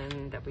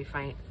 and that we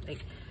find,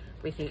 like,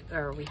 we think,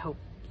 or we hope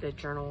the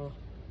journal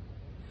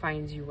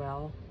finds you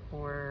well,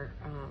 or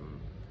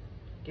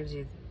gives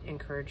you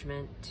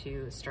encouragement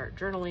to start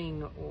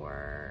journaling.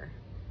 Or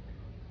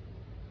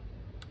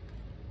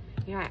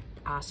yeah,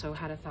 I also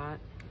had a thought.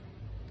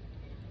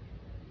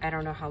 I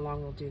don't know how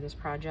long we'll do this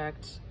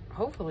project.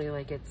 Hopefully,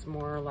 like, it's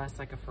more or less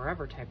like a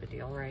forever type of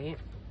deal, right?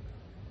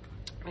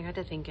 I got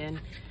to thinking,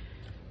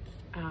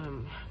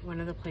 one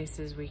of the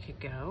places we could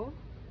go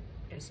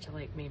is to,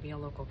 like, maybe a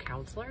local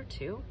counselor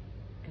too.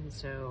 And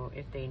so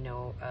if they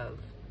know of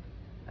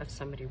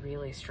somebody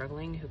really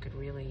struggling who could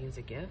really use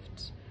a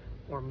gift,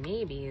 or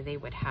maybe they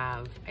would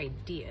have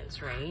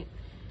ideas, right?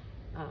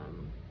 I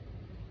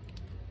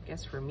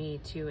guess for me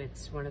too,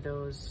 it's one of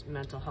those,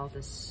 mental health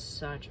is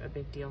such a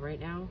big deal right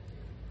now,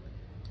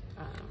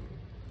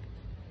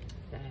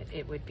 that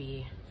it would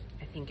be,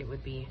 I think it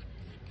would be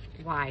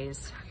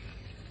wise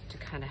to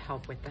kind of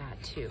help with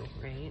that too,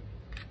 right?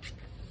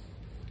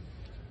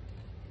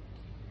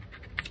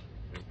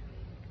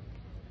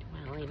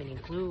 We don't leave any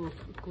glue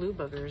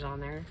boogers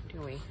on there,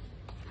 do we?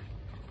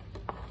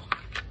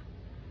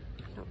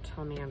 Don't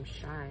tell me I'm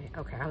shy.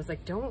 Okay, I was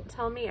like, don't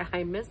tell me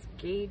I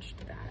misgauged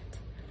that.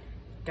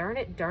 Darn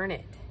it, darn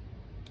it.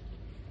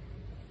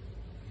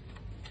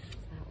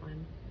 Is that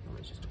one? That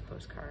one's just a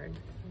postcard.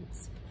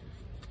 It's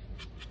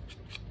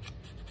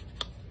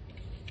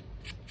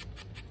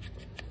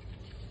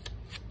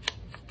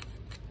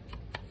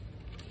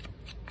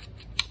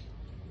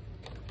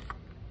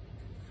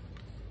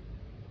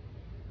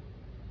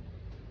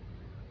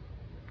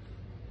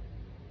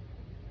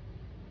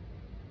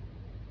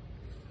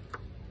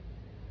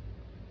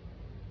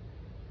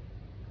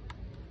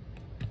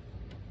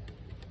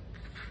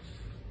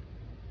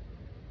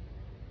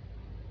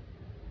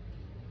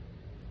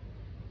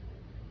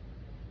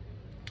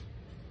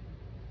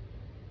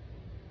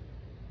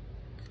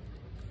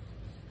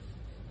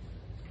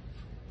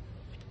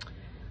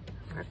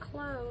we're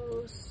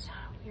close.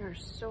 We are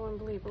so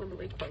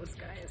unbelievably close,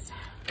 guys.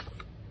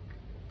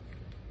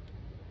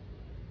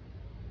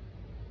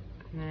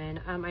 And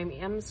then I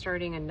am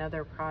starting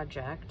another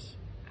project.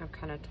 I've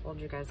kind of told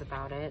you guys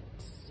about it,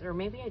 or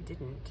maybe I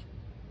didn't.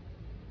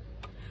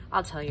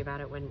 I'll tell you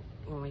about it when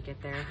we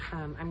get there.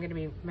 I'm gonna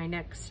be, my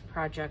next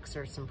projects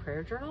are some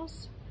prayer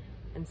journals,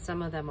 and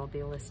some of them will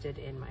be listed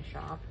in my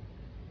shop.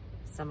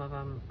 Some of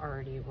them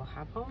already will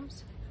have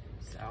homes,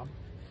 so.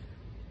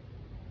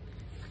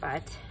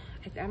 But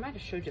I might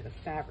have showed you the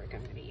fabric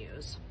I'm going to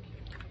use.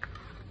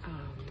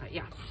 But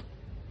yeah.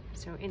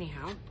 So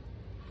anyhow.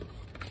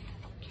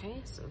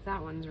 Okay, so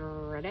that one's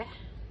ready.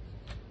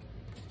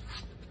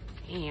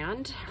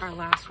 And our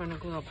last one, we'll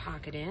glue a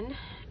pocket in.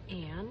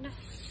 And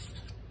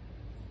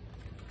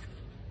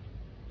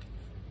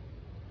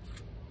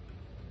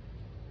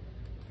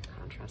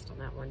contrast on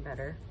that one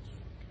better.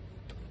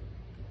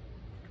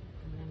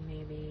 And then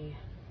maybe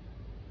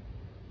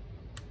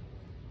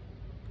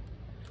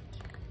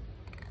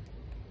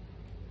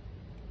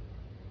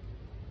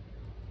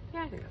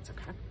yeah, I think that's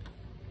okay.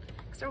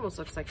 Because it almost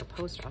looks like a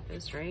post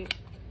office, right?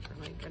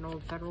 Or like an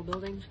old federal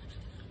building.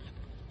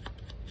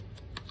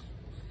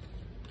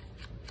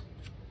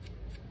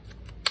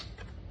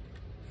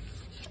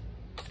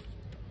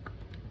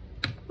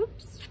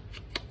 Whoops.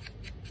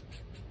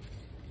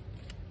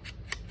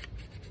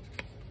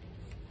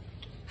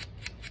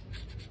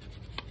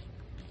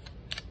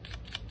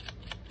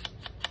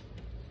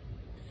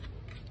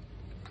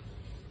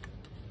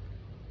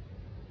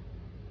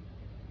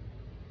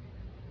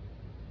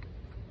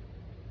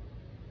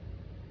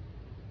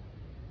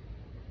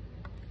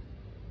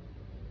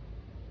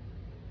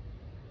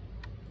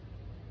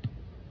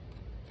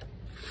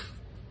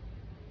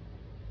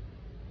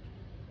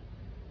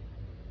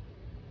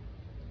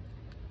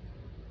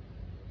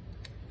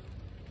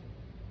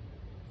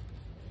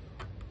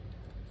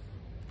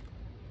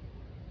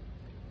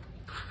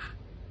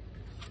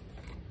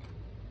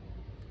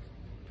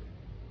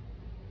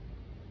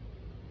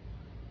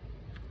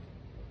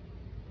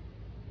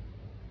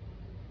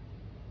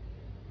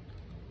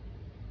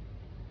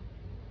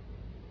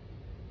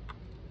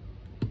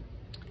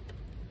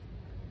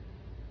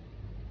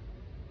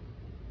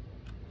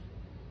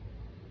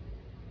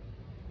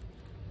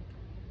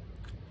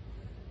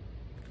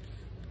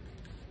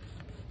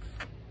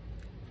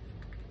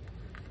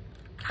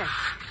 Okay,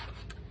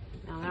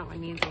 now that one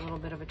needs a little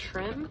bit of a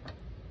trim.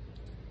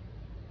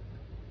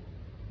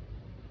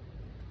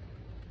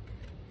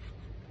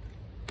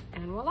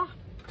 And voila.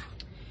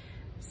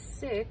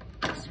 6,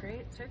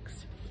 right?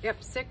 6?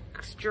 Yep,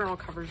 6 journal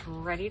covers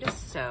ready to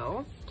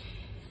sew.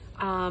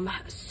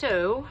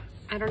 So,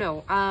 I don't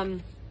know.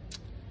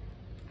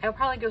 I'll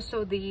probably go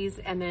sew these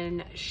and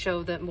then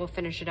show them. We'll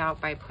finish it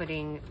out by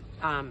putting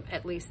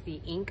at least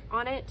the ink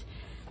on it.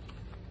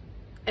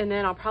 And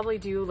then I'll probably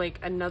do like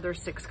another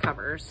 6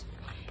 covers.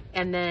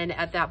 And then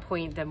at that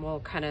point, then we'll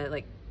kind of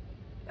like,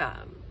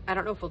 I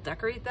don't know if we'll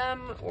decorate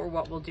them or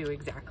what we'll do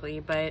exactly,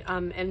 but,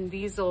 and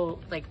these will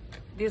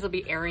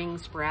be airing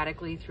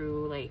sporadically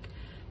through like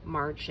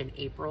March and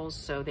April.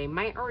 So they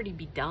might already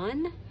be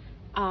done,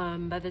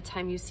 by the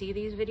time you see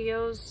these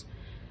videos.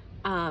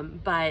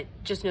 But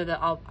just know that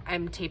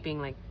I'm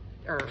taping like,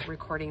 or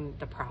recording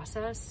the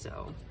process.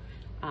 So,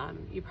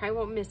 you probably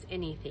won't miss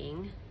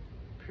anything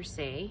per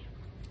se.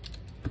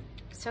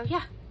 So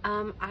yeah,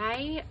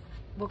 I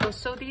will go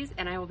sew these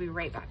and I will be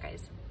right back,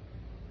 guys.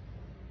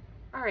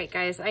 All right,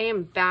 guys, I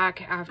am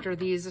back after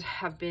these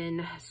have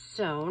been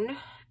sewn,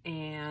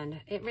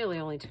 and it really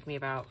only took me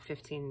about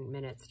 15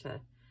 minutes to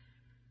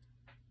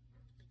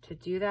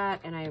do that.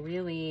 And I'll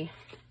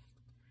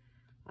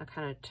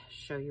kind of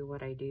show you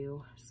what I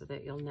do so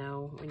that you'll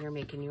know when you're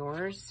making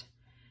yours.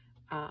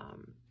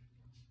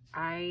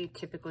 I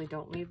typically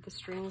don't leave the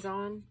strings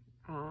on.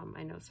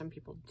 I know some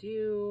people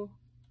do.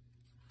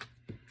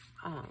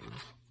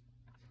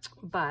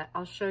 But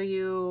I'll show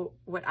you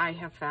what I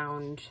have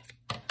found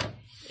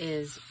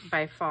is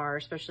by far,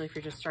 especially if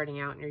you're just starting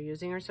out and you're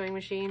using our sewing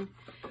machine.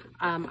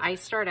 I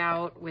start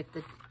out with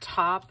the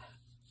top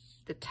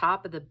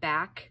of the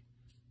back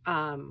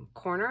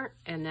corner,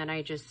 and then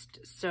I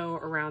just sew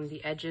around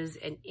the edges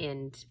and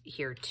end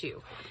here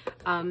too.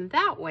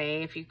 That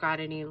way, if you've got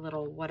any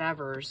little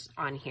whatevers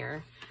on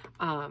here,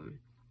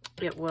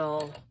 it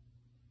will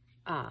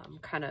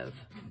kind of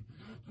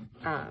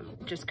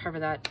just cover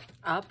that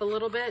up a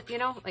little bit, you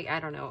know, like, I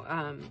don't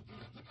know.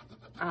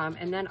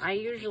 And then I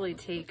usually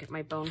take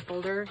my bone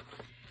folder,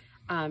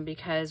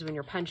 because when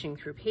you're punching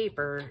through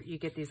paper, you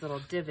get these little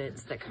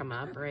divots that come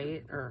up,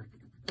 right? Or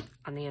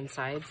on the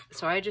insides.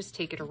 So I just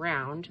take it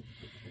around,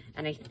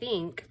 and I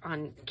think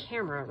on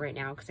camera right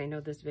now, because I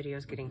know this video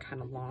is getting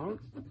kind of long.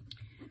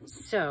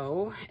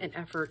 So an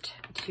effort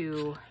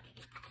to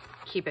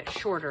keep it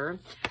shorter,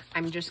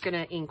 I'm just going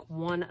to ink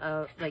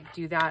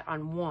do that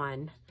on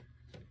one.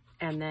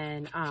 And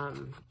then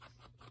I'm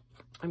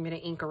going to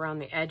ink around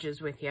the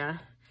edges with you.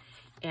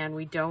 And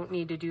we don't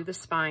need to do the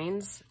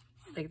spines,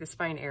 like the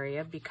spine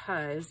area,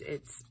 because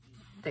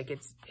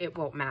it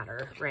won't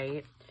matter,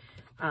 right?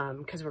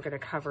 Because we're going to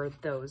cover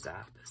those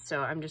up. So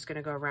I'm just going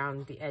to go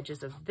around the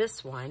edges of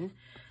this one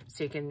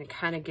so you can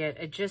kind of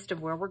get a gist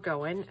of where we're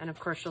going. And of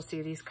course, you'll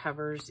see these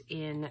covers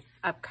in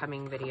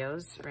upcoming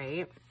videos,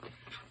 right?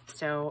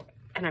 So,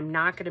 and I'm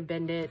not going to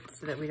bend it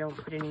so that we don't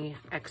put any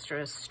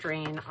extra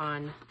strain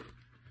on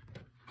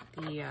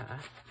the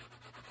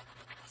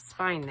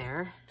spine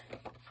there,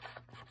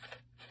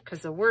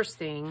 because the worst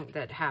thing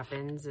that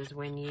happens is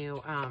when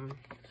you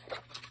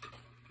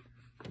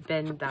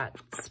bend that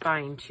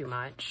spine too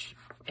much,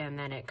 and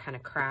then it kind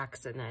of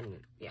cracks, and then,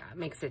 yeah, it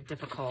makes it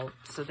difficult.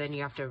 So then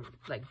you have to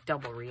like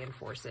double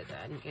reinforce it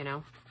then, you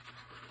know?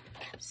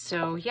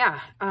 So yeah,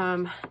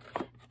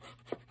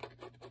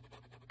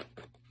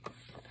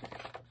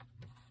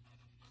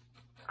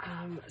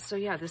 so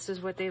yeah, this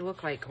is what they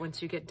look like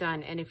once you get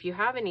done. And if you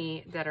have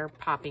any that are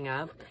popping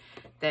up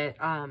that,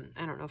 I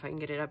don't know if I can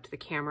get it up to the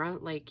camera,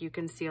 like you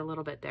can see a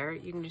little bit there,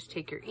 you can just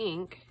take your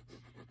ink,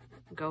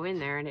 go in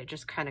there, and it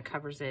just kind of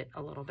covers it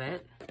a little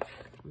bit. I'll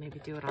maybe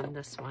do it on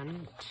this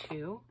one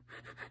too.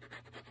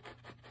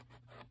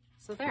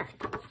 So there,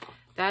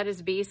 that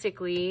is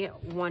basically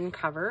one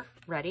cover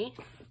ready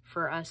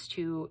for us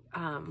to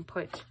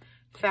put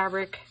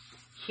fabric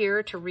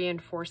here to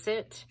reinforce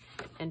it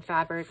and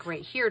fabric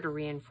right here to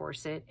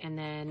reinforce it. And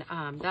then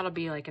that'll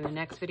be like in the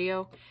next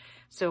video.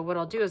 So what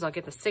I'll do is I'll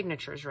get the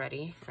signatures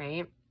ready,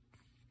 right?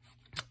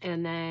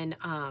 And then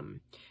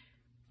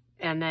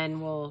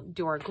we'll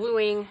do our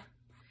gluing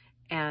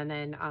and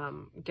then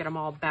get them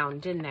all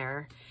bound in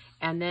there.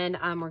 And then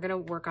we're gonna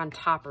work on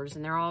toppers,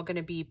 and they're all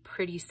gonna be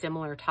pretty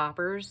similar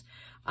toppers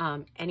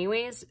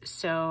anyways.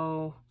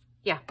 So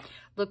yeah,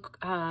 look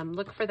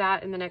for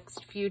that in the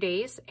next few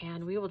days,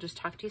 and we will just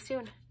talk to you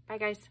soon. Bye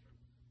guys.